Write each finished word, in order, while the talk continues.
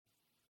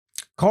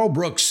Karl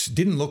Brooks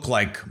didn't look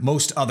like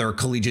most other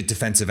collegiate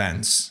defensive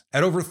ends.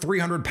 At over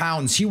 300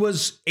 pounds, he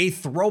was a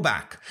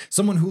throwback,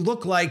 someone who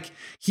looked like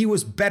he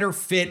was better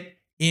fit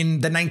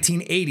in the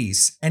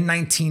 1980s and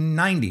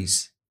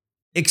 1990s,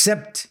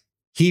 except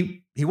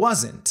he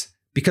wasn't,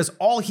 because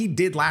all he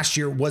did last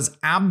year was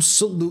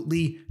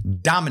absolutely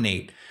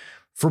dominate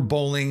for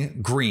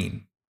Bowling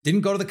Green.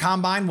 Didn't go to the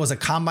combine, was a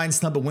combine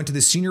snub, but went to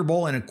the Senior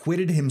Bowl and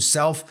acquitted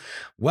himself.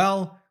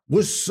 Well,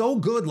 was so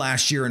good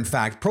last year. In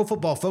fact, Pro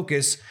Football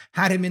Focus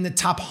had him in the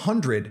top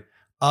 100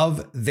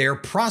 of their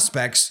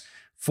prospects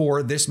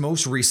for this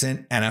most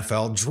recent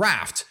NFL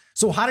draft.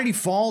 So how did he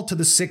fall to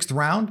the 6th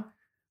round?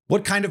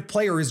 What kind of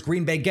player is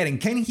Green Bay getting?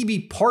 Can he be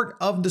part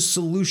of the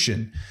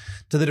solution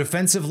to the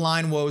defensive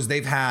line woes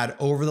they've had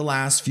over the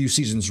last few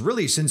seasons,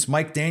 really since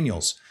Mike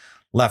Daniels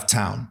left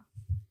town?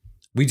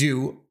 We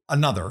do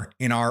another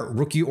in our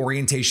rookie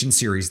orientation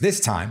series, this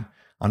time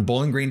on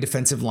Bowling Green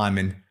defensive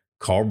lineman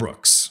Karl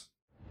Brooks.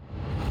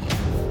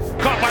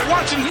 Caught by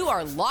Watson. You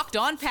are Locked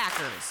On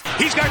Packers.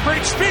 He's got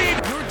great speed.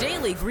 Your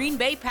daily Green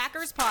Bay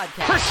Packers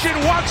podcast. Christian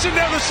Watson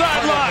down the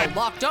sideline.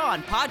 Locked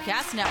On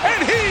Podcast Network.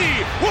 And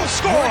he will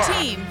score. Your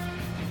team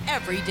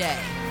every day.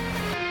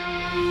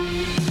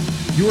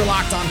 You are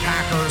Locked On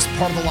Packers,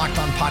 part of the Locked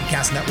On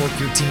Podcast Network,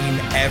 your team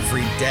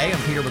every day.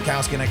 I'm Peter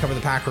Bukowski, and I cover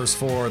the Packers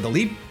for The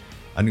Leap,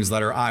 a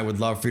newsletter I would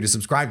love for you to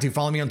subscribe to.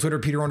 Follow me on Twitter,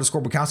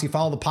 Peter_Bukowski.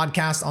 Follow the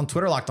podcast on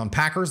Twitter, Locked On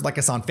Packers. Like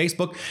us on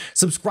Facebook.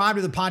 Subscribe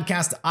to the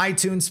podcast,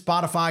 iTunes,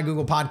 Spotify,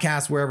 Google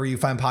Podcasts, wherever you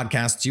find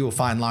podcasts, you will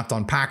find Locked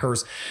On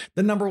Packers,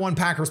 the #1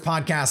 Packers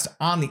podcast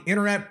on the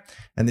internet,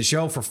 and the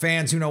show for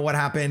fans who know what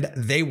happened.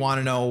 They want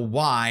to know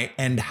why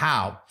and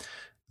how.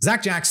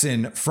 Zach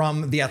Jackson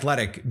from The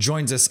Athletic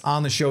joins us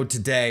on the show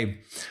today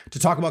to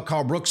talk about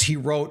Karl Brooks. He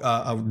wrote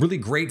a really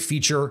great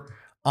feature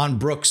on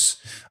Brooks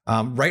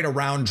right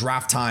around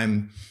draft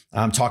time,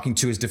 talking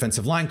to his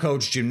defensive line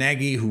coach, Jim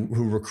Nagy,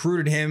 who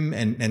recruited him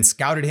and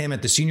scouted him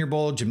at the Senior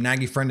Bowl. Jim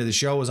Nagy, friend of the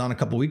show, was on a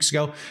couple weeks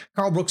ago.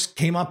 Karl Brooks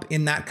came up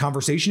in that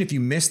conversation. If you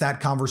missed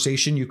that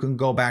conversation, you can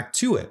go back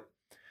to it.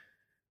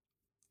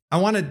 I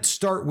want to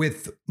start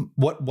with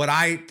what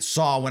I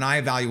saw when I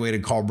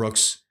evaluated Karl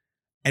Brooks,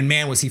 and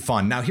man, was he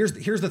fun. Now, here's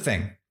the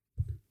thing.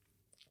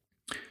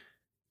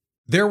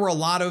 There were a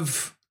lot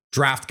of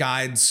draft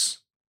guides,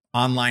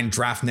 online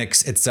draft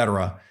nicks,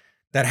 etc.,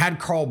 that had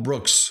Karl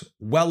Brooks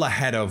well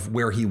ahead of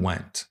where he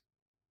went.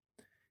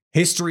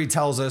 History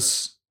tells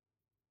us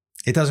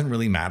it doesn't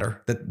really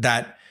matter,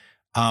 that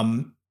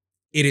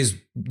it is,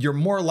 you're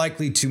more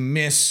likely to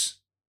miss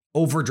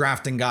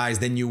overdrafting guys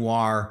than you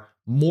are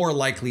more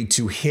likely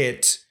to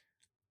hit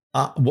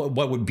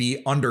what would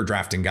be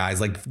underdrafting guys,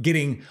 like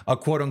getting a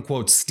quote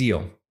unquote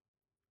steal.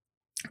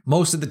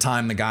 Most of the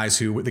time, the guys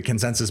who the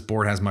consensus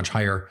board has much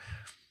higher,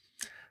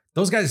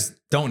 those guys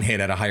don't hit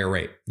at a higher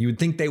rate. You would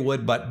think they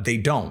would, but they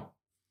don't.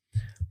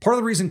 Part of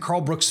the reason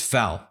Karl Brooks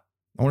fell,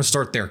 I want to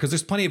start there because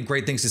there's plenty of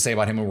great things to say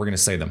about him, and we're going to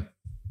say them.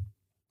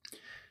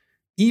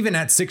 Even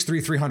at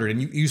 6'3", 300,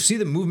 and you see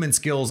the movement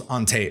skills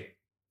on tape,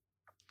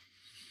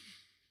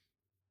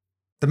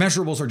 the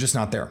measurables are just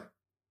not there.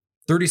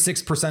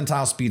 36th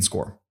percentile speed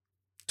score,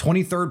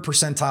 23rd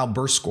percentile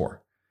burst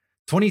score,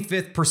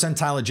 25th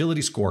percentile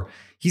agility score.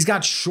 He's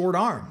got short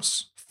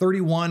arms,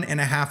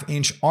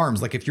 31.5-inch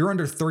arms. Like if you're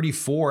under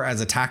 34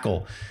 as a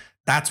tackle,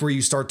 that's where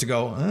you start to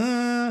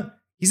go,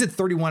 he's at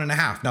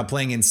 31.5. Now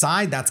playing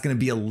inside, that's going to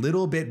be a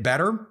little bit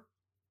better,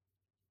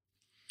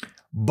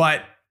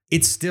 but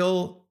it's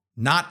still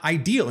not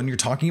ideal. And you're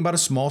talking about a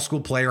small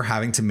school player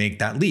having to make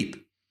that leap.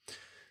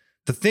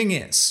 The thing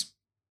is,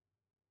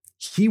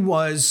 he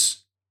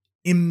was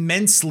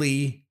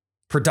immensely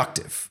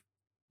productive.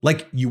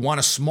 Like you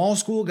want a small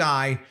school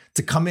guy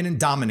to come in and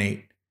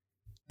dominate.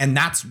 And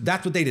that's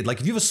what they did. Like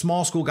if you have a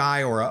small school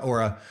guy or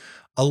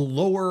a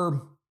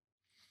lower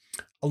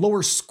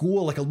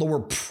school, like a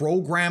lower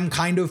program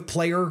kind of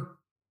player,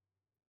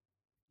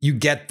 you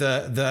get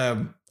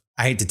the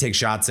I hate to take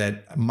shots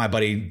at my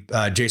buddy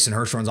Jason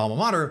Hirschhorn's alma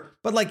mater,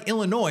 but like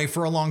Illinois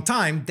for a long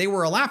time, they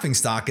were a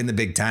laughingstock in the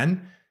Big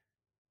Ten.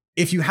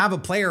 If you have a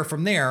player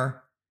from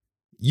there,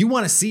 you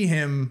want to see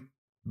him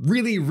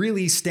really,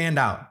 really stand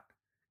out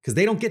because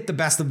they don't get the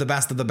best of the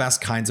best of the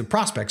best kinds of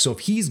prospects. So if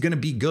he's going to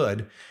be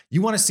good,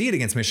 you want to see it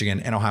against Michigan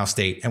and Ohio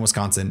State and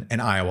Wisconsin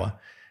and Iowa.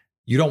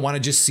 You don't want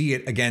to just see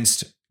it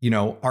against,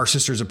 our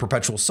Sisters of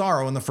Perpetual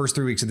Sorrow in the first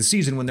 3 weeks of the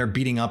season when they're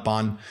beating up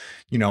on,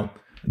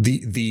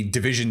 the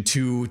Division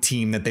II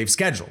team that they've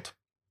scheduled.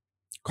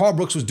 Karl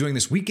Brooks was doing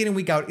this week in and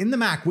week out in the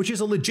MAC, which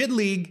is a legit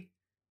league.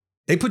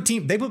 They put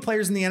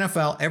players in the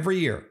NFL every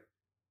year.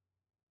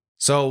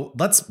 So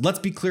let's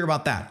be clear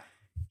about that.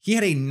 He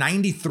had a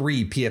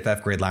 93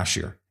 PFF grade last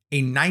year,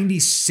 a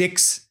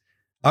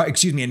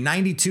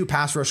 92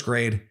 pass rush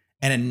grade,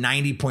 and a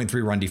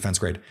 90.3 run defense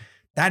grade.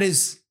 That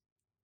is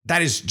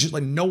just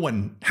like no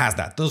one has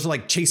that. Those are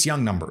like Chase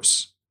Young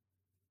numbers.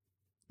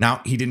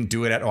 Now, he didn't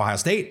do it at Ohio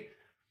State,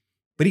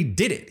 but he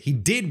did it. He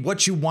did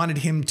what you wanted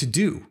him to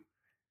do.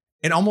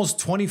 An almost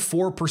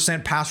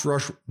 24% pass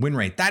rush win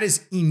rate. That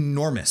is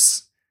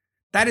enormous.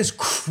 That is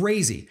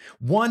crazy.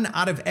 1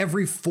 out of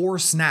every 4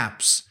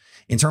 snaps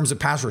in terms of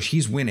pass rush,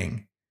 he's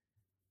winning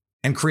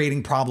and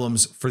creating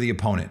problems for the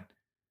opponent.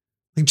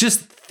 Like,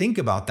 just think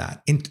about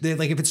that.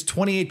 If it's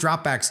 28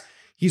 dropbacks,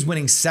 he's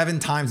winning 7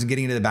 times and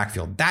getting into the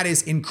backfield. That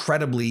is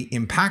incredibly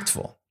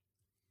impactful.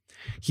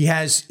 He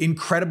has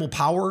incredible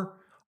power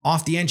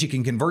off the edge. He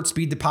can convert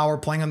speed to power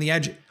playing on the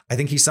edge. I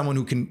think he's someone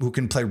who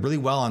can play really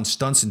well on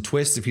stunts and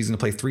twists if he's going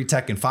to play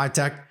 3-tech and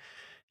 5-tech.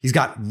 He's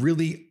got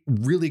really,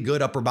 really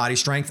good upper body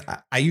strength.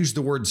 I use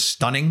the word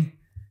stunning.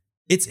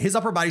 His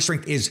upper body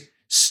strength is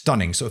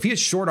stunning. So if he has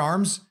short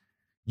arms,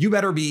 you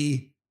better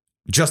be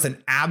just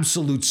an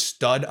absolute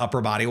stud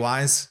upper body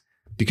wise,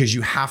 because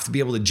you have to be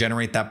able to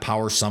generate that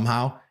power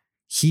somehow.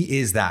 He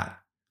is that.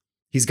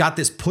 He's got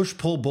this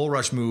push-pull bull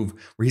rush move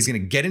where he's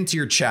going to get into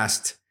your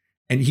chest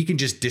and he can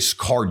just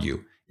discard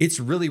you. It's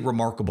really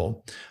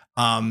remarkable.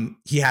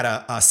 He had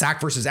a sack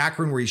versus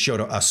Akron where he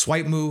showed a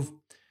swipe move.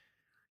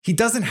 He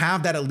doesn't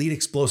have that elite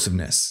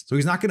explosiveness. So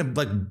he's not going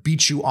to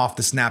beat you off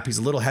the snap. He's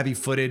a little heavy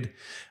footed,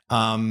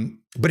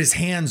 but his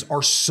hands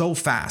are so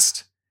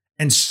fast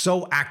and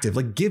so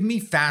active. Give me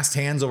fast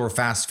hands over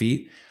fast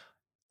feet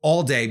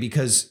all day,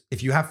 because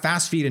if you have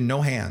fast feet and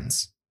no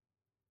hands,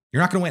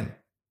 you're not going to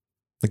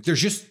win.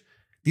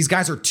 These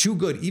guys are too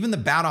good. Even the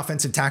bad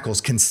offensive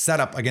tackles can set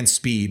up against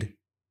speed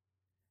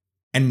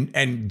and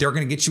they're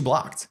going to get you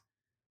blocked.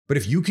 But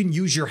if you can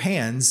use your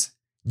hands,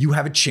 you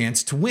have a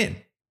chance to win.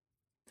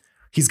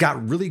 He's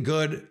got really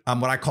good,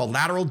 what I call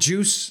lateral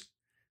juice.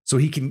 So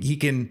he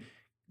can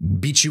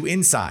beat you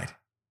inside.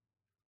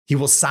 He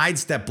will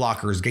sidestep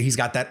blockers. He's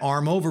got that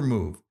arm over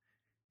move.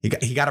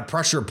 He got a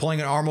pressure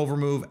pulling an arm over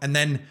move and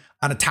then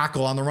on a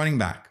tackle on the running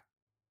back.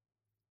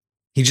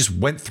 He just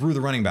went through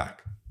the running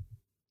back.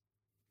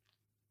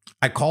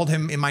 I called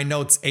him in my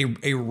notes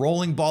a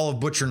rolling ball of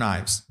butcher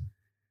knives.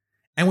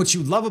 And what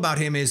you love about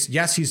him is,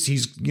 yes,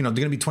 he's going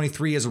to be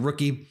 23 as a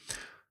rookie.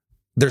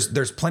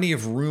 There's plenty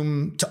of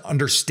room to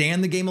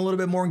understand the game a little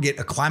bit more and get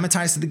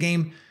acclimatized to the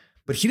game,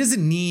 but he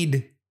doesn't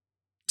need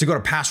to go to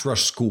pass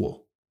rush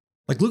school.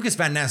 Lucas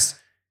Van Ness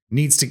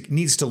needs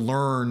to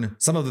learn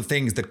some of the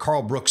things that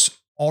Karl Brooks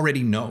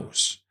already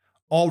knows,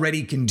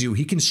 already can do.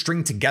 He can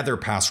string together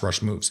pass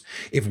rush moves.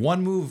 If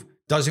one move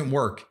doesn't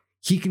work,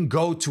 he can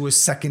go to a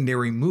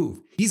secondary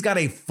move. He's got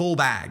a full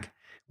bag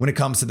when it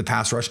comes to the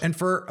pass rush. And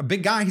for a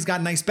big guy, he's got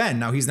a nice bend.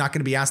 Now, he's not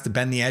going to be asked to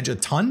bend the edge a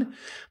ton,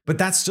 but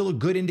that's still a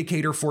good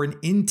indicator for an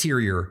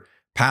interior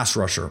pass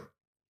rusher.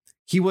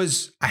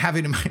 I have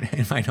it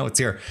in my notes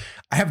here.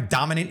 I have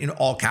dominant in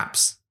all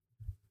caps.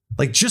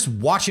 Just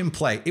watch him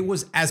play. It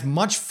was as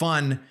much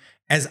fun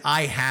as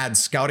I had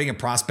scouting a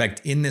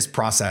prospect in this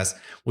process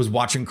was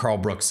watching Karl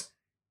Brooks.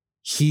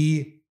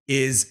 He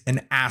is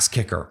an ass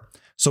kicker.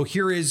 So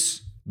here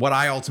is what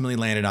I ultimately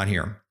landed on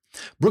here.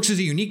 Brooks is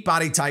a unique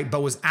body type,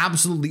 but was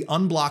absolutely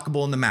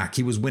unblockable in the MAC.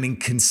 He was winning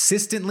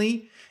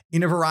consistently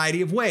in a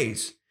variety of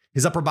ways.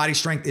 His upper body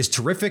strength is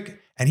terrific,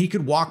 and he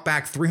could walk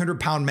back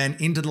 300-pound men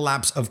into the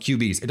laps of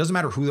QBs. It doesn't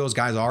matter who those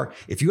guys are.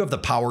 If you have the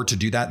power to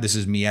do that, this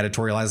is me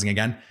editorializing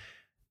again.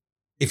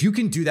 If you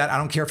can do that, I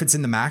don't care if it's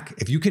in the MAC.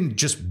 If you can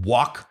just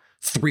walk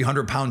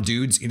 300-pound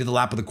dudes into the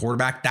lap of the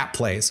quarterback, that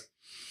plays.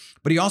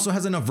 But he also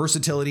has enough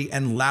versatility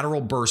and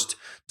lateral burst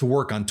to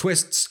work on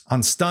twists,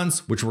 on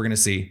stunts, which we're going to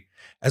see,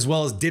 as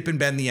well as dip and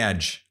bend the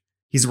edge.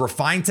 He's a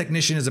refined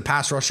technician as a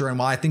pass rusher, and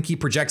while I think he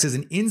projects as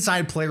an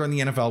inside player in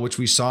the NFL, which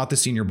we saw at the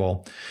Senior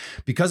Bowl,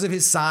 because of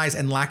his size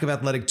and lack of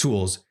athletic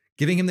tools,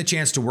 giving him the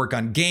chance to work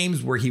on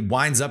games where he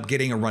winds up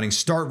getting a running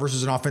start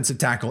versus an offensive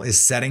tackle is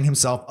setting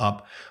himself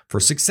up for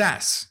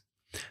success.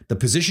 The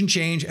position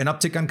change and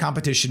uptick on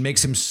competition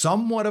makes him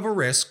somewhat of a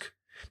risk,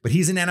 but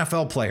he's an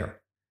NFL player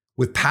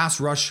with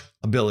pass rush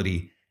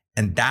ability,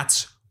 and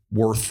that's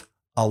worth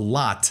a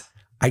lot.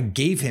 I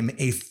gave him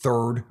a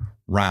 3rd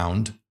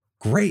round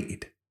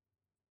grade.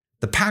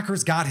 The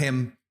Packers got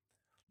him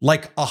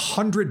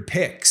 100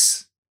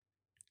 picks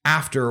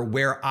after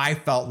where I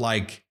felt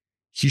like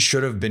he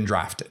should have been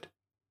drafted.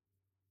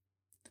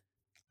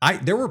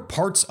 There were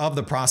parts of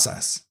the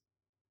process.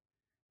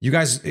 You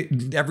guys,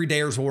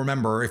 everydayers will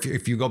remember,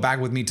 if you go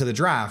back with me to the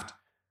draft,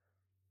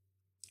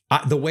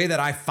 the way that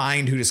I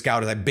find who to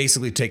scout is I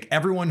basically take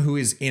everyone who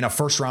is in a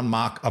 1st round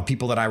mock of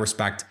people that I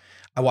respect.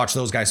 I watch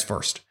those guys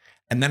first.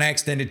 And then I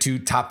extend it to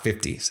top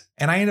 50s.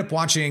 And I end up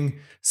watching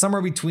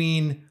somewhere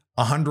between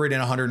 100 and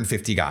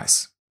 150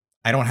 guys.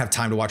 I don't have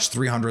time to watch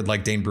 300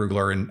 like Dane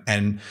Brugler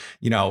and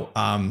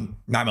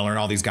Matt Miller and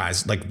all these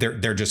guys.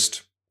 They're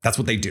just, that's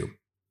what they do.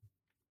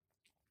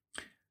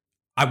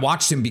 I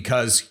watched him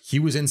because he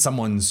was in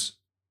someone's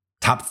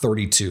top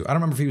 32. I don't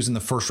remember if he was in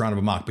the 1st round of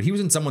a mock, but he was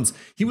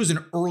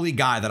an early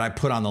guy that I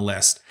put on the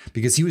list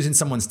because he was in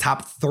someone's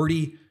top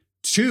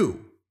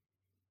 32.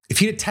 If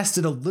he'd have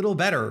tested a little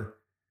better,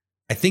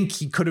 I think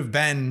he could have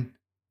been,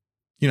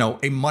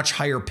 a much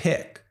higher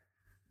pick.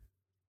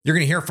 You're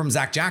going to hear from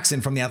Zach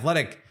Jackson from The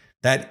Athletic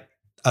that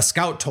a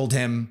scout told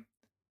him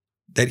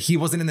that he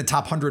wasn't in the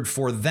top 100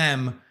 for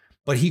them,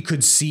 but he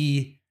could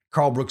see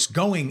Karl Brooks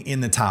going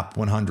in the top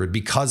 100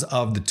 because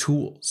of the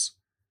tools.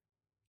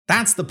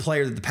 That's the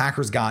player that the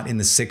Packers got in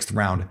the 6th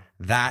round.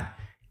 That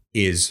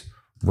is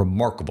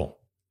remarkable.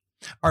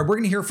 All right, we're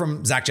going to hear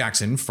from Zach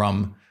Jackson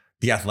from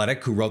The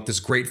Athletic, who wrote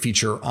this great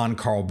feature on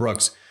Karl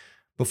Brooks.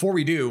 Before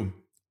we do,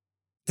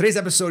 today's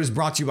episode is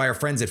brought to you by our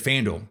friends at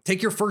FanDuel.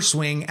 Take your first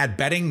swing at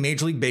betting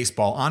Major League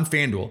Baseball on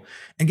FanDuel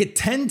and get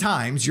 10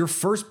 times your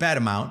first bet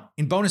amount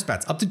in bonus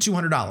bets, up to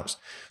 $200.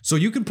 So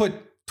you can put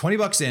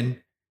 $20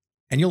 in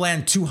and you'll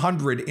land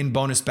 $200 in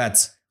bonus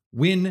bets,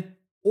 win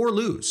or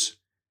lose.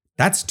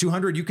 That's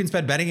 $200 you can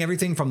spend betting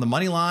everything from the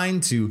money line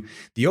to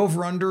the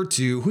over-under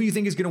to who you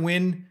think is going to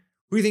win,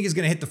 who you think is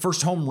going to hit the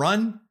first home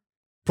run.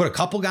 Put a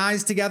couple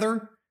guys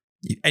together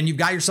and you've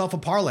got yourself a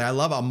parlay. I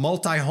love a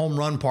multi-home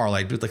run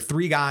parlay with like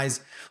 3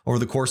 guys over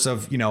the course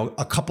of,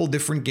 a couple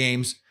different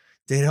games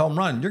to hit home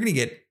run. You're going to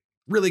get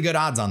really good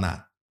odds on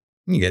that.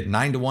 You get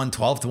 9-1,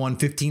 12-1,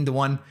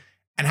 15-1,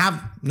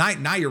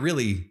 and now you're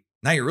really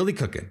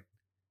cooking.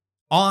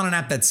 All on an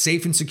app that's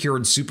safe and secure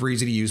and super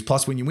easy to use.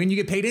 Plus, when you win, you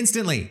get paid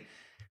instantly.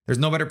 There's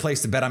no better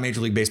place to bet on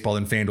Major League Baseball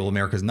than FanDuel,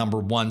 America's #1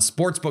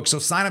 sportsbook. So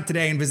sign up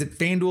today and visit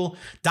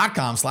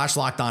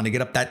FanDuel.com/lockedon to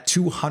get up that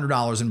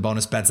 $200 in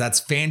bonus bets.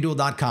 That's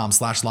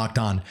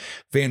FanDuel.com/lockedon.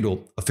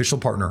 FanDuel, official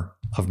partner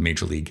of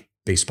Major League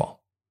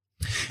Baseball.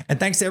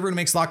 And thanks to everyone who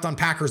makes Locked On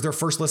Packers their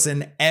first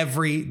listen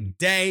every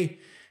day.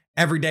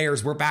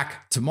 Everydayers, we're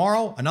back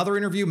tomorrow. Another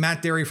interview,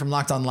 Matt Derry from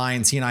Locked On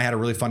Lions. He and I had a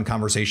really fun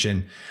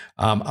conversation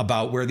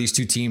about where these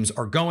two teams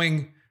are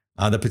going.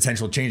 The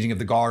potential changing of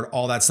the guard,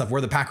 all that stuff,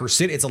 where the Packers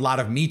sit. It's a lot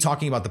of me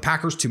talking about the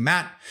Packers to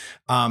Matt.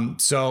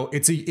 So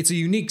it's a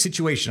unique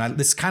situation.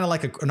 This is kind of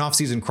like an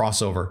offseason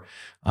crossover.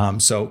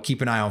 So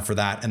keep an eye out for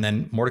that. And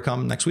then more to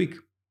come next week.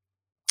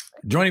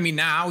 Joining me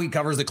now, he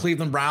covers the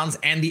Cleveland Browns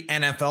and the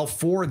NFL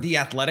for The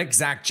Athletic,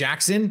 Zach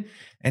Jackson.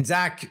 And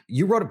Zach,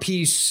 you wrote a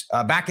piece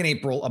back in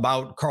April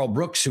about Karl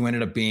Brooks, who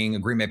ended up being a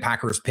Green Bay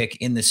Packers pick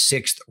in the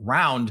 6th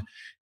round.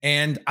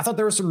 And I thought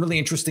there was some really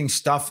interesting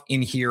stuff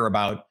in here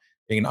about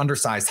being an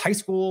undersized high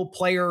school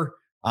player,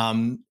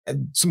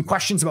 some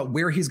questions about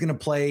where he's going to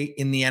play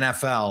in the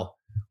NFL.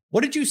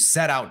 What did you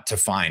set out to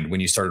find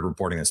when you started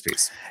reporting this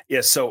piece?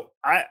 Yeah, so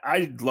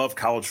I love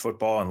college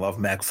football and love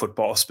MAC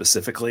football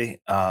specifically.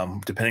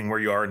 Depending where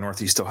you are in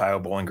Northeast Ohio,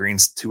 Bowling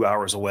Green's 2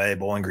 hours away.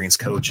 Bowling Green's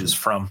coach is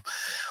from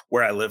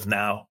where I live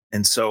now.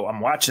 And so I'm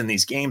watching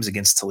these games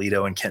against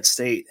Toledo and Kent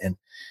State, and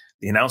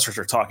the announcers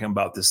are talking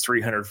about this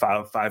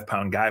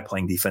 305-pound guy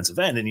playing defensive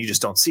end, and you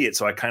just don't see it.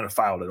 So I kind of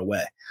filed it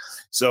away.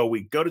 So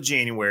we go to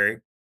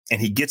January,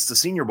 and he gets the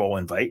Senior Bowl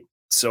invite.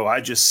 So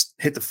I just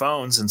hit the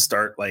phones and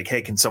start like,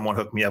 hey, can someone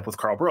hook me up with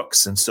Karl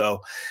Brooks? And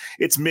so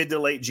it's mid to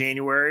late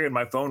January, and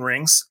my phone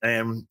rings,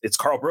 and it's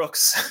Karl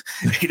Brooks.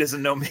 He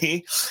doesn't know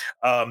me.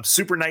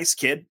 Super nice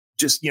kid.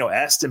 Just,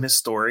 asked him his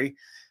story.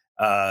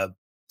 Like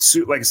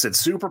I said,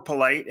 super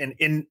polite and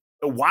in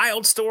a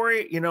wild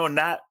story,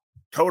 not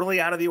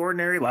totally out of the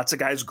ordinary. Lots of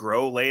guys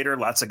grow later.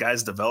 Lots of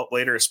guys develop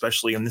later,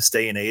 especially in this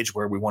day and age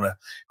where we want to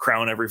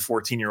crown every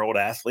 14-year-old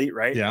athlete,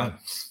 right? Yeah.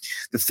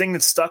 The thing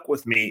that stuck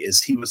with me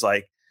is he was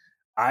like,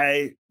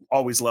 I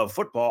always loved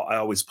football. I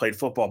always played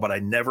football, but I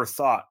never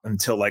thought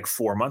until like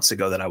 4 months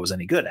ago that I was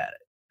any good at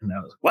it. And I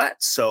was like,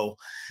 what? So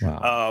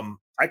wow.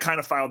 I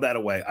kind of filed that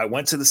away. I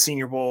went to the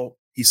Senior Bowl.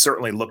 He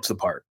certainly looked the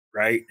part,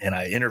 right? And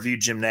I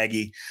interviewed Jim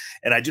Nagy,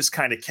 and I just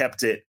kind of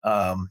kept it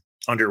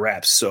under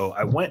wraps. So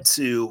I went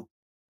to,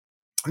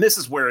 and this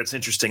is where it's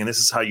interesting, and this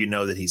is how you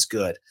know that he's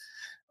good.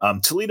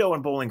 Toledo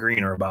and Bowling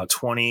Green are about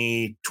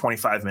 20,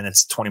 25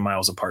 minutes, 20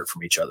 miles apart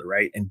from each other,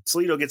 right? And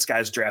Toledo gets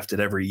guys drafted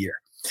every year.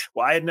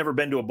 Well, I had never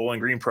been to a Bowling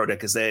Green pro day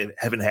because they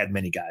haven't had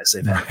many guys.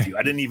 They've had a few.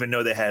 I didn't even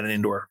know they had an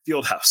indoor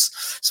field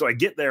house. So I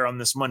get there on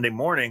this Monday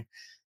morning,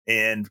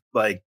 and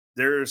like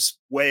there's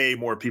way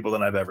more people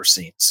than I've ever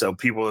seen. So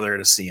people are there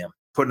to see him,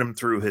 putting him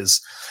through his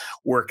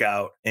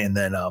workout. And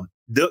then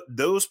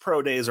those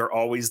pro days are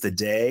always the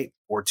day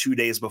or 2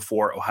 days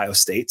before Ohio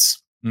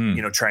State's,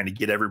 trying to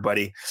get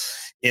everybody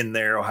in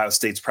there. Ohio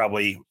State's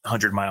probably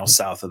 100 miles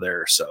south of there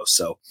or so.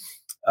 So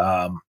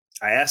I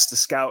asked the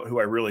scout who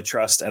I really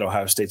trust at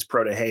Ohio State's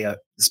pro day, hey,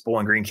 this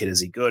Bowling Green kid, is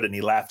he good? And he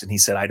laughed and he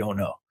said, I don't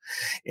know.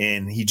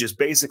 And he just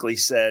basically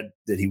said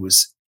that he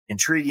was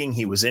intriguing.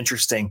 He was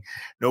interesting.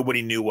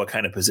 Nobody knew what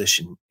kind of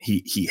position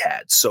he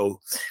had.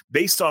 So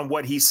based on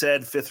what he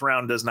said, 5th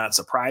round does not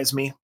surprise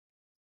me.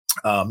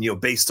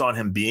 Based on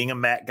him being a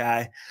MAC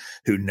guy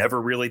who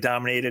never really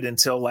dominated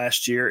until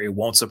last year, it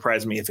won't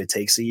surprise me if it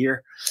takes a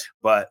year.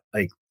 But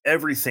like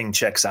everything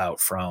checks out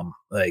from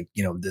like,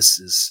 this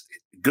is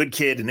a good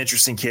kid, an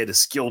interesting kid, a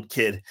skilled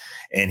kid,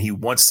 and he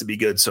wants to be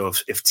good. So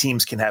if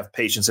teams can have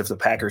patience, if the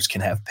Packers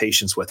can have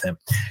patience with him,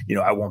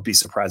 I won't be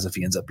surprised if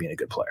he ends up being a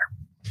good player.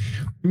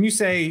 When you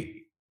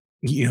say,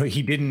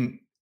 he didn't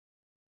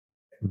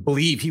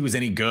believe he was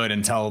any good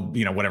until,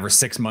 whatever,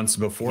 6 months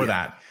before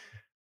that.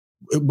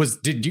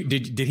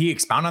 Did he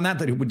expound on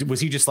that? Was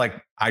he just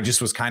like, I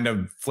just was kind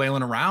of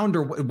flailing around,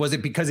 or was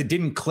it because it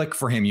didn't click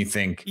for him, you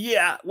think?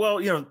 Yeah. Well,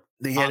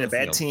 they had a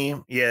bad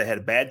team. Yeah. They had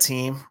a bad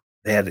team.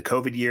 They had the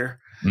COVID year.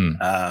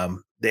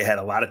 They had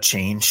a lot of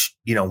change.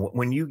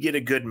 When you get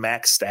a good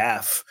MAC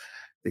staff,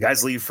 The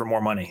guys leave for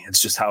more money. It's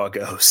just how it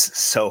goes.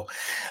 So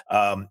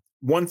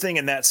one thing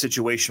in that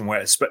situation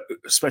where,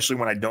 especially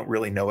when I don't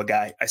really know a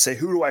guy, I say,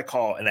 who do I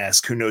call and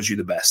ask who knows you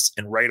the best?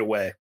 And right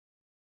away,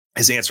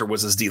 his answer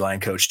was his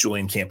D-line coach,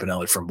 Julian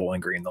Campanelli from Bowling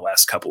Green, the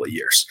last couple of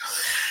years.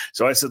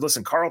 So I said,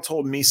 listen, Karl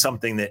told me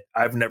something that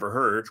I've never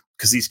heard,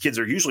 because these kids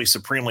are usually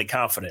supremely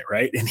confident,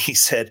 right? And he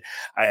said,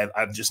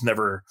 I've just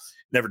never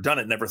done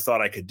it, never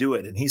thought I could do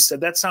it. And he said,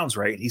 that sounds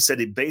right. He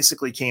said it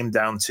basically came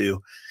down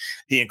to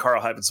he and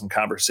Karl having some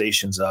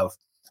conversations of,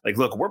 like,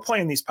 look, we're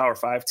playing these Power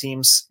 5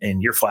 teams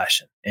and you're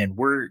flashing, and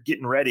we're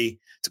getting ready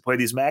to play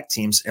these MAC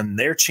teams, and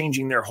they're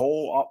changing their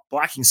whole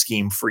blocking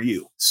scheme for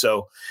you.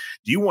 So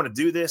do you want to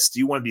do this? Do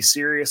you want to be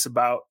serious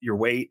about your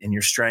weight and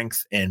your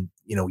strength and,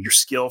 your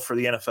skill for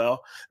the NFL?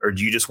 Or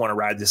do you just want to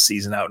ride this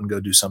season out and go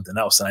do something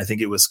else? And I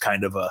think it was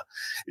kind of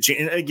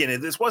and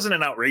again, this wasn't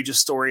an outrageous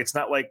story. It's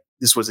not like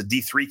this was a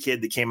D3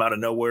 kid that came out of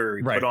nowhere.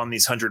 He put on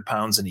these 100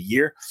 pounds in a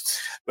year,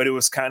 but it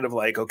was kind of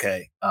like,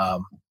 okay,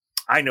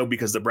 I know,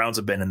 because the Browns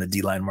have been in the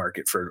D-line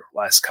market for the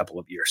last couple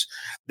of years.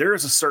 There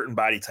is a certain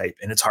body type,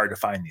 and it's hard to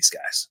find these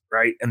guys,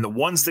 right? And the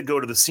ones that go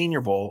to the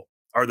Senior Bowl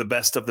are the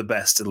best of the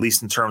best, at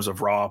least in terms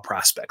of raw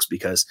prospects,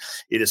 because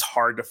it is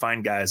hard to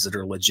find guys that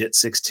are legit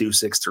 6'2",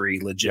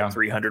 6'3", legit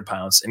 300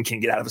 pounds and can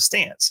get out of a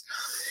stance.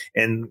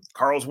 And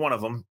Karl's one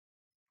of them.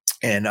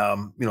 And,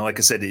 like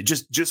I said,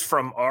 just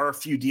from our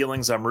few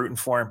dealings, I'm rooting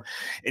for him.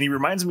 And he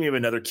reminds me of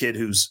another kid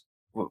who's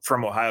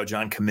from Ohio,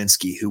 John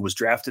Kaminsky, who was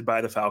drafted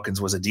by the Falcons,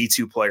 was a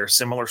D2 player,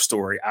 similar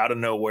story, out of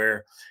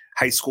nowhere,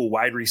 high school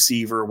wide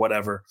receiver,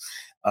 whatever.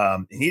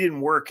 He didn't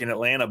work in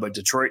Atlanta, but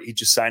Detroit, he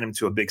just signed him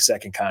to a big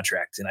second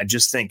contract. And I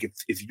just think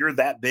if you're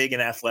that big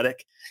and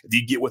athletic, if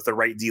you get with the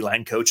right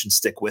D-line coach and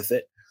stick with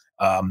it,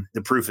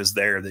 the proof is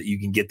there that you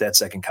can get that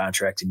second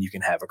contract and you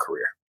can have a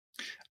career.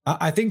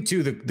 I think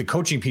too, the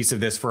coaching piece of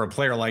this for a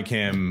player like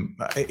him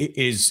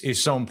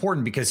is so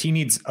important, because he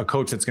needs a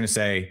coach that's going to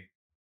say,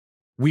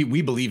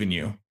 we believe in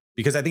you.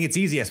 Because I think it's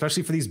easy,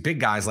 especially for these big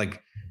guys,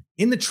 like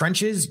in the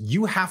trenches,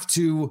 you have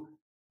to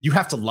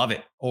love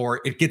it, or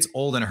it gets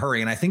old in a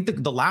hurry. And I think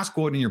the last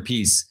quote in your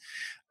piece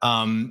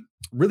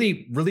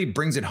really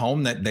brings it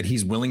home that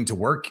he's willing to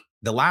work.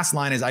 The last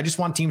line is, I just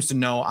want teams to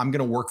know I'm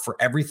going to work for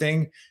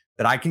everything,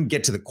 that I can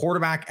get to the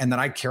quarterback, and that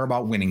I care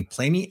about winning.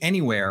 Play me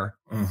anywhere.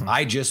 Mm-hmm.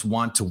 I just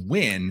want to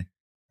win.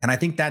 And I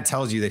think that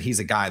tells you that he's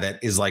a guy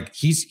that is like,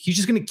 he's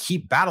just going to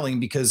keep battling,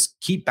 because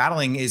keep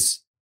battling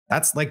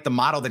that's like the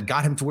motto that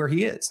got him to where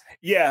he is.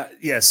 Yeah.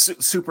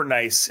 Super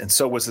nice. And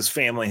so was his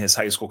family, his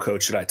high school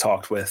coach that I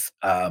talked with.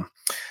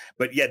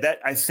 But yeah,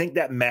 I think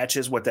that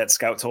matches what that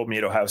scout told me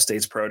at Ohio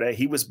State's pro day.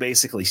 He was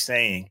basically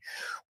saying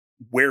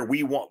where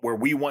we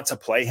want to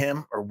play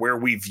him, or where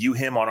we view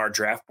him on our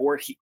draft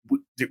board.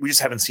 We just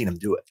haven't seen him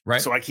do it.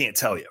 Right. So I can't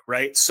tell you.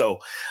 Right. So,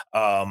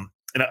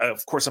 and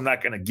of course, I'm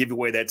not going to give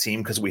away that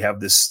team, because we have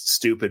this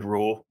stupid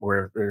rule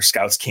where their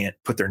scouts can't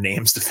put their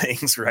names to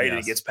things, right? Yes. And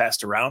it gets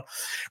passed around.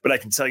 But I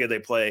can tell you they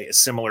play a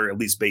similar, at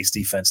least base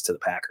defense to the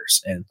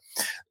Packers. And,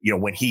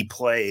 when he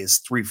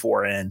plays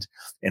 3-4 end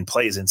and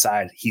plays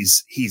inside,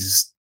 he's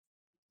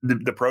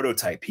the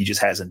prototype. He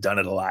just hasn't done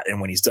it a lot. And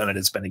when he's done it,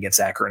 it's been against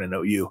Akron and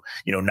OU,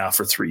 now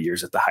for 3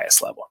 years at the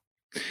highest level.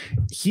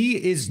 He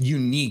is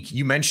unique.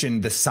 You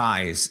mentioned the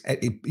size,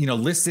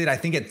 listed, I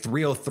think, at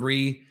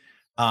 303.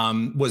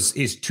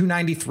 Is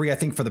 293, I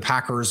think, for the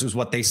Packers is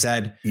what they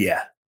said.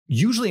 Yeah.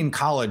 Usually in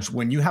college,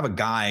 when you have a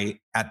guy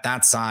at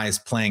that size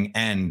playing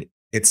end,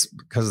 it's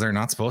because they're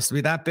not supposed to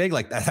be that big.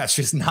 Like that's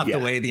just not the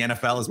way the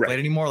NFL is played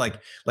anymore. Like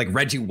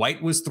Reggie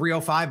White was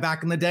 305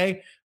 back in the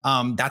day.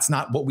 That's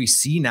not what we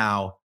see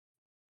now.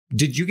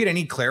 Did you get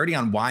any clarity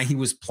on why he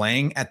was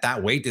playing at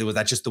that weight? Was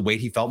that just the weight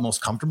he felt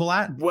most comfortable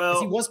at? Well,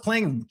 he was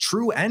playing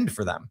true end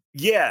for them.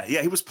 Yeah.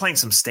 He was playing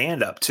some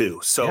stand up too.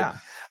 So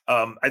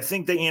I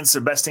think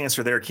the best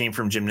answer there came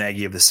from Jim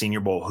Nagy of the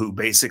Senior Bowl, who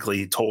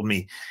basically told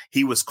me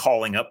he was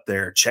calling up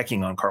there,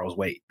 checking on Karl's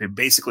weight,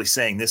 basically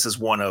saying, this is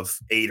one of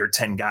 8 or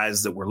 10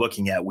 guys that we're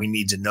looking at. We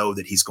need to know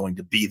that he's going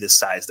to be this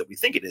size that we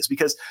think it is,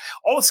 because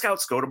all the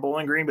scouts go to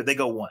Bowling Green, but they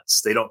go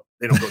once. They don't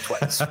go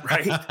twice.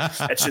 Right.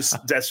 That's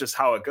just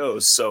how it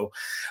goes. So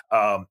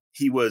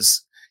he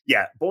was,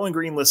 Bowling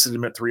Green listed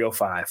him at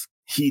 305.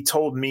 He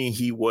told me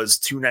he was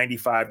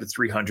 295 to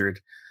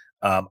 300.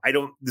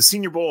 The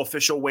Senior Bowl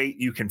official weight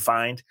you can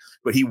find,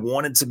 but he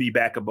wanted to be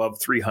back above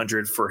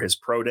 300 for his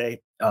pro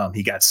day.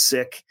 He got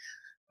sick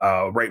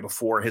right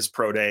before his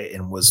pro day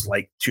and was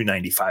like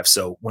 295.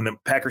 So when the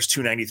Packers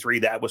 293,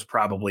 that was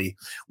probably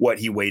what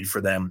he weighed for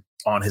them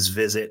on his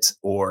visit,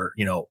 or,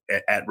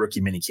 at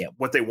rookie minicamp.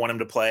 What they want him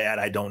to play at,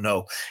 I don't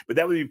know, but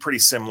that would be pretty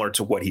similar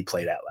to what he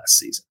played at last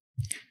season.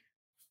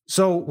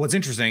 So what's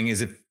interesting is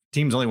if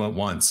teams only went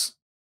once,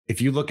 if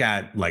you look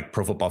at like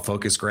Pro Football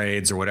Focus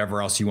grades or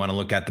whatever else you want to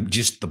look at,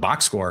 just the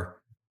box score,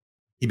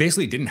 he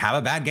basically didn't have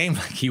a bad game.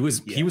 Like he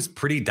was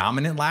pretty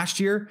dominant last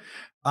year.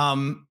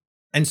 And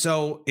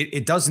so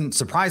it doesn't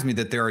surprise me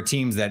that there are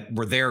teams that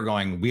were there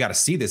going, we got to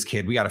see this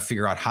kid. We got to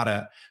figure out how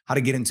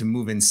to get him to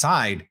move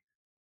inside.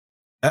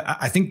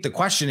 I think the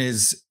question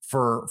is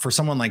for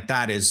someone like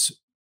that is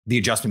the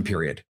adjustment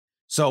period.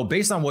 So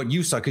based on what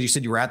you saw, because you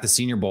said you were at the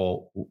Senior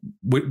Bowl,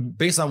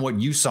 based on what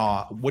you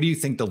saw, what do you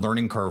think the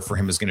learning curve for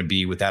him is going to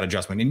be with that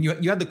adjustment? And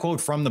you had the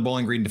quote from the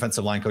Bowling Green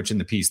defensive line coach in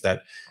the piece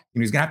that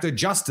he's going to have to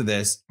adjust to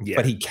this,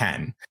 but he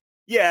can.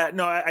 Yeah,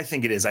 no, I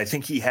think it is. I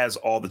think he has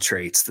all the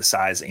traits, the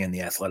size and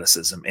the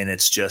athleticism. And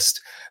it's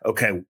just,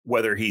 okay,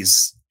 whether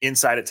he's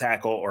inside a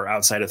tackle or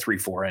outside a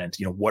 3-4 end,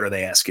 what are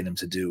they asking him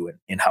to do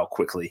and how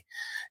quickly,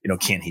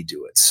 can he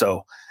do it?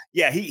 So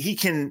yeah, he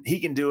can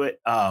do it.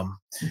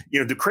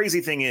 The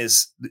crazy thing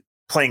is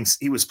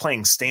he was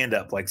playing stand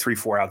up like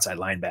 3-4 outside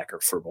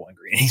linebacker for Bowling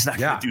Green. He's not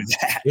going to do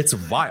that. It's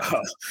wild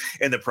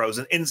in the pros.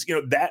 And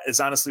that is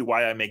honestly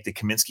why I make the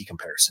Kaminsky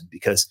comparison,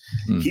 because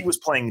he was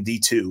playing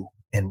D2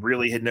 and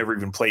really had never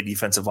even played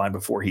defensive line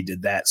before he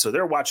did that. So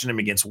they're watching him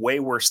against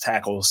way worse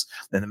tackles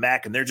than the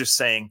MAC. And they're just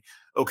saying,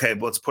 okay,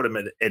 well, let's put him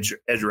at edge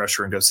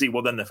rusher and go see.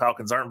 Well, then the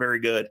Falcons aren't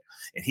very good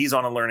and he's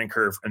on a learning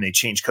curve and they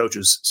change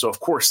coaches. So of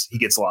course he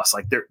gets lost.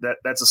 Like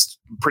that's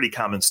a pretty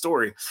common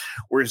story.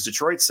 Whereas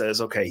Detroit says,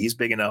 okay, he's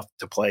big enough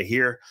to play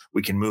here.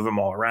 We can move him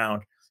all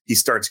around. He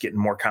starts getting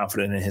more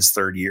confident in his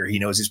third year. He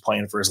knows he's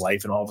playing for his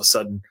life. And all of a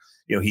sudden,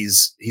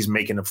 he's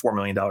making a $4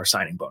 million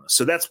signing bonus.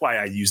 So that's why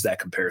I use that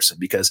comparison,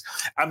 because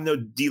I'm no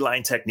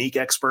D-line technique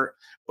expert,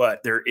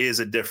 but there is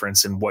a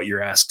difference in what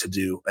you're asked to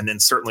do. And then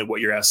certainly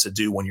what you're asked to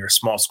do when you're a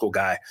small school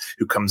guy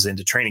who comes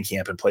into training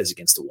camp and plays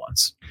against the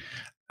ones.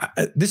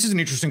 This is an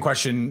interesting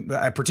question,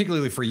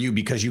 particularly for you,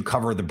 because you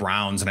cover the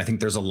Browns. And I think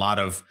there's a lot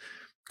of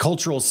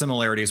cultural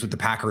similarities with the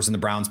Packers and the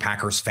Browns,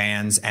 Packers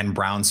fans and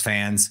Browns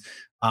fans.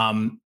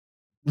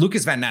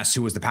 Lucas Van Ness,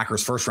 who was the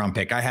Packers' first round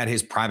pick, I had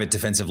his private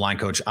defensive line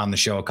coach on the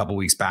show a couple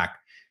weeks back.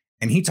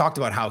 And he talked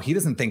about how he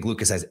doesn't think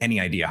Lucas has any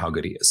idea how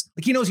good he is.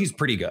 Like, he knows he's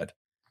pretty good,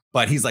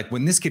 but he's like,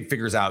 when this kid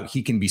figures out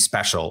he can be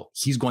special,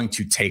 he's going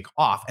to take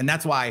off. And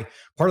that's why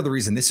part of the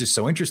reason this is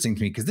so interesting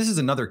to me, because this is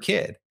another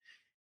kid.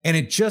 And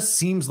it just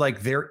seems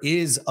like there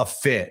is a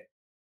fit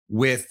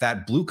with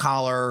that blue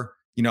collar,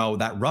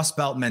 that Rust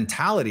Belt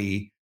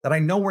mentality that I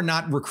know we're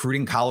not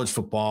recruiting college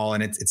football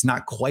and it's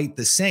not quite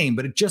the same,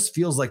 but it just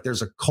feels like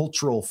there's a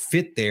cultural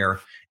fit there.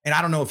 And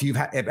I don't know if you've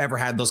ever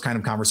had those kind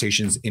of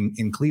conversations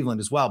in Cleveland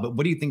as well, but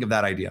what do you think of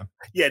that idea?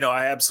 Yeah, no,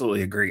 I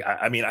absolutely agree.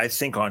 I mean, I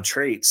think on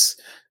traits,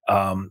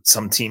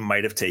 some team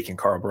might have taken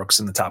Karl Brooks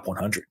in the top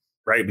 100.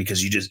 Right.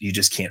 Because you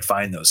just can't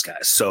find those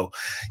guys. So,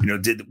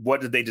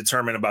 what did they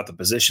determine about the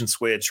position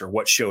switch or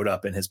what showed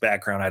up in his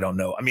background? I don't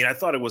know. I mean, I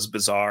thought it was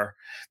bizarre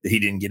that he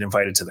didn't get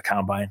invited to the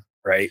combine.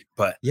 Right.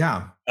 But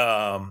yeah,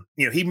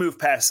 he moved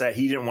past that.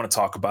 He didn't want to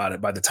talk about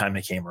it by the time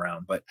they came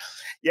around. But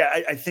yeah,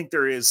 I think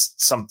there is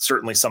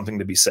certainly something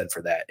to be said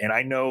for that. And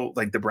I know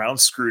like the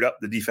Browns screwed up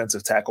the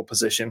defensive tackle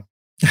position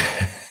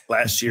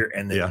last year.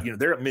 And then,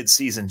 they're at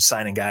mid-season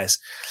signing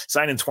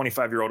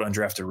 25-year-old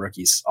undrafted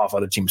rookies off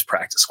other teams'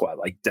 practice squad,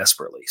 like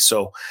desperately.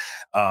 So,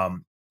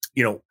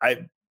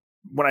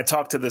 when I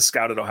talked to the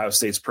scout at Ohio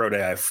State's pro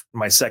day,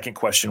 my second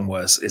question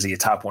was, is he a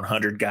top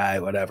 100 guy,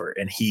 whatever?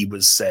 And he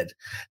said,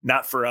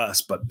 not for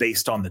us, but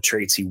based on the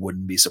traits, he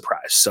wouldn't be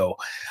surprised. So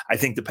I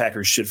think the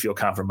Packers should feel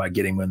confident by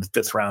getting him in the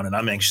 5th round. And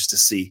I'm anxious to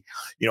see,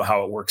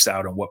 how it works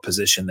out and what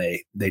position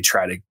they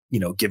try to,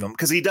 give him.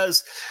 Because he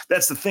does.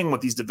 That's the thing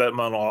with these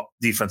developmental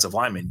defensive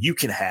linemen. You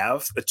can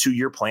have a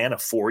 2-year plan, a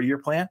 4-year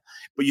plan,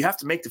 but you have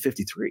to make the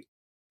 53.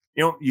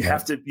 You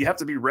have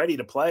to be ready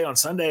to play on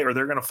Sunday or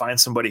they're going to find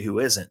somebody who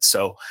isn't.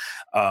 So,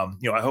 I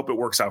hope it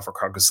works out for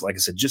Karl, because like I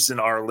said, just in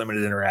our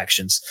limited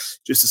interactions,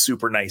 just a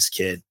super nice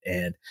kid,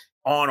 and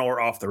on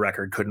or off the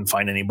record, couldn't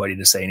find anybody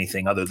to say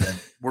anything other than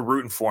we're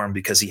rooting for him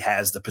because he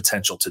has the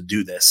potential to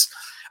do this.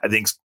 I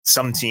think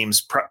some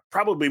teams,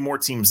 probably more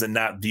teams than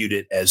not, viewed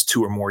it as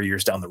 2 or more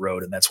years down the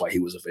road. And that's why he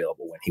was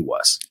available when he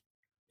was.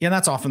 Yeah,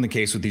 that's often the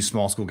case with these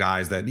small school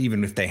guys, that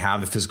even if they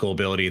have the physical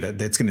ability,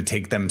 that's going to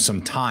take them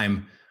some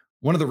time.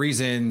 One of the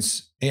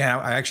reasons, I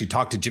actually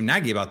talked to Jim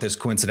Nagy about this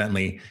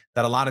coincidentally,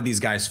 that a lot of these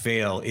guys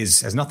fail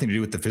has nothing to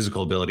do with the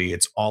physical ability.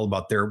 It's all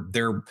about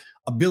their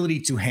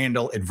ability to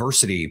handle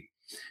adversity.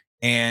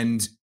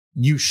 And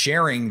you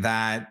sharing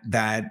that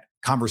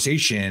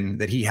conversation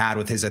that he had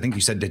with his, I think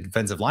you said,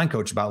 defensive line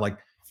coach about like,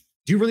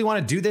 do you really want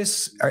to do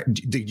this?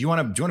 Do you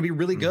want to be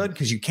really good?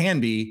 Because you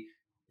can be.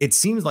 It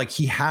seems like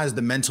he has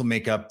the mental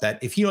makeup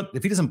that if he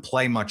doesn't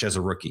play much as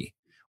a rookie,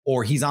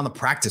 or he's on the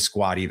practice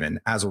squad even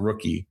as a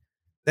rookie,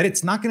 that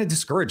it's not going to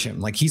discourage him.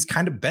 Like, he's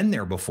kind of been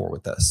there before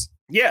with this.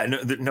 Yeah,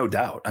 no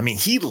doubt. I mean,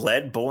 he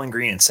led Bowling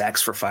Green in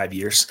sacks for 5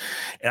 years.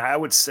 And I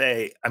would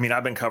say, I mean,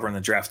 I've been covering the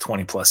draft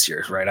 20 plus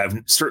years, right? I've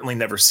certainly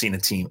never seen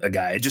a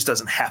guy. It just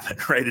doesn't happen,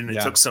 right? And it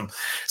took some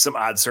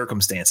odd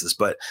circumstances.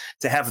 But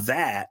to have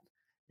that,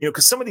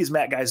 because some of these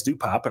MAC guys do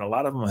pop and a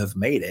lot of them have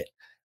made it,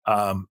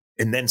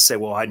 and then say,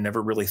 well, I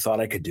never really thought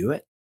I could do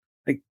it.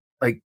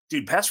 Like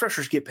dude, pass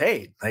rushers get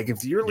paid. Like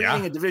if you're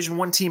leading a Division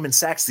I team in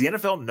sacks, the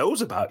NFL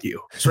knows about you.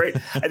 That's right.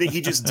 I think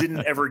he just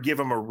didn't ever give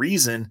him a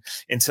reason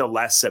until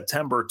last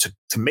September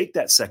to make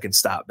that second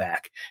stop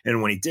back.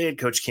 And when he did,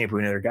 Coach Campo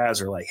and other guys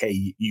are like,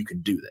 hey, you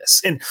can do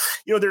this. And,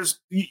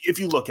 if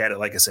you look at it,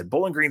 like I said,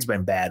 Bowling Green's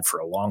been bad for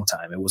a long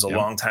time. It was a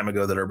long time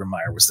ago that Urban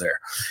Meyer was there.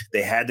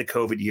 They had the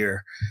COVID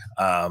year.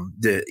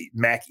 The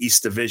MAC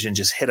East Division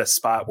just hit a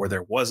spot where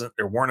there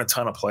weren't a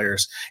ton of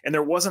players, and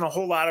there wasn't a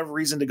whole lot of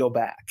reason to go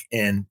back.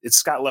 And it's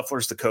Scott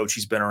Loeffler's the coach.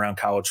 He's been around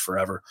college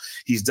forever.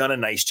 He's done a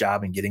nice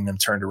job in getting them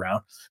turned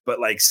around. But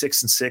like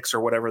 6-6 or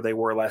whatever they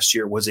were last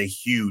year was a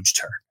huge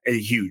turn.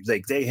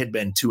 Like they had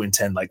been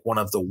 2-10, like one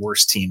of the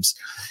worst teams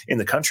in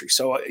the country.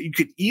 So you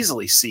could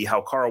easily see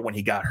how Karl, when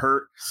he got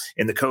hurt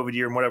in the COVID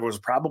year and whatever, was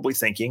probably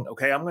thinking,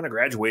 okay, I'm going to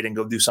graduate and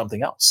go do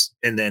something else.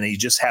 And then he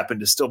just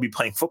happened to still be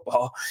playing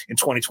football in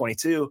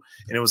 2022.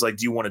 And it was like,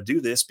 do you want to do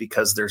this?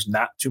 Because there's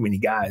not too many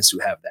guys who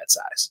have that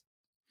size.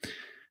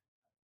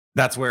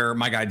 That's where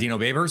my guy Dino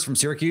Babers from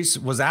Syracuse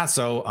was at.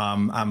 So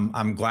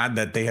I'm glad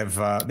that they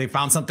have they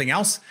found something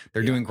else.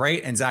 They're doing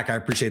great. And Zach, I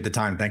appreciate the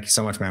time. Thank you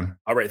so much, man.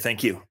 All right.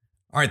 Thank you.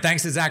 All right.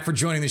 Thanks to Zach for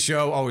joining the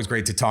show. Always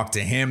great to talk to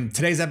him.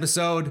 Today's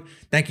episode,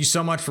 thank you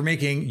so much for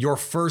making your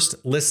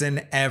first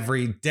listen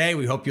every day.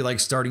 We hope you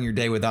like starting your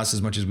day with us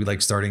as much as we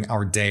like starting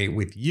our day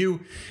with you.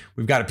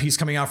 We've got a piece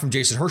coming out from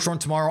Jason Hirschhorn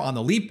tomorrow on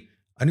The Leap,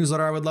 a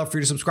newsletter I would love for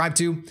you to subscribe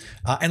to.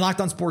 And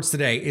Locked On Sports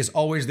Today is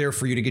always there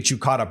for you to get you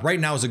caught up. Right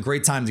now is a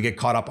great time to get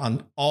caught up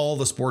on all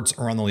the sports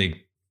around the league.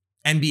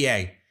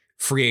 NBA,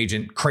 free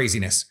agent,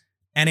 craziness.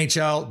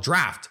 NHL,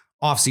 draft,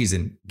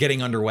 offseason,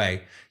 getting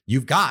underway.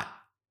 You've got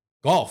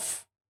golf.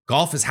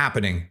 Golf is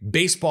happening.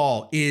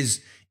 Baseball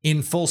is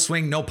in full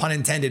swing, no pun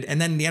intended. And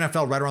then the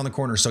NFL right around the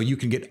corner. So you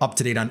can get up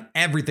to date on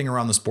everything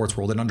around the sports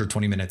world in under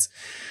 20 minutes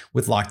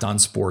with Locked On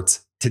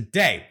Sports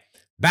Today.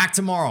 Back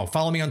tomorrow.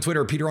 Follow me on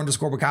Twitter,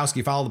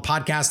 Peter_Bukowski. Follow the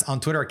podcast on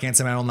Twitter. I can't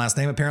say my own last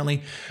name,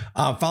 apparently.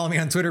 Follow me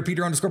on Twitter,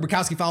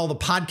 Peter_Bukowski. Follow the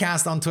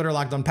podcast on Twitter,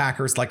 Locked On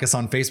Packers. Like us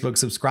on Facebook.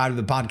 Subscribe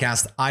to the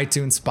podcast,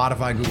 iTunes,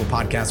 Spotify, Google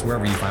Podcasts,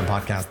 wherever you find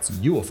podcasts,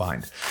 you will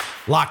find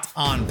Locked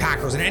On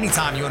Packers. And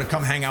anytime you want to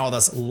come hang out with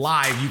us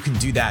live, you can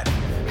do that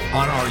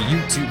on our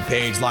YouTube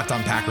page, Locked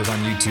On Packers on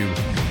YouTube.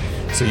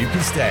 So you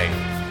can stay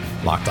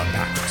Locked On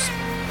Packers.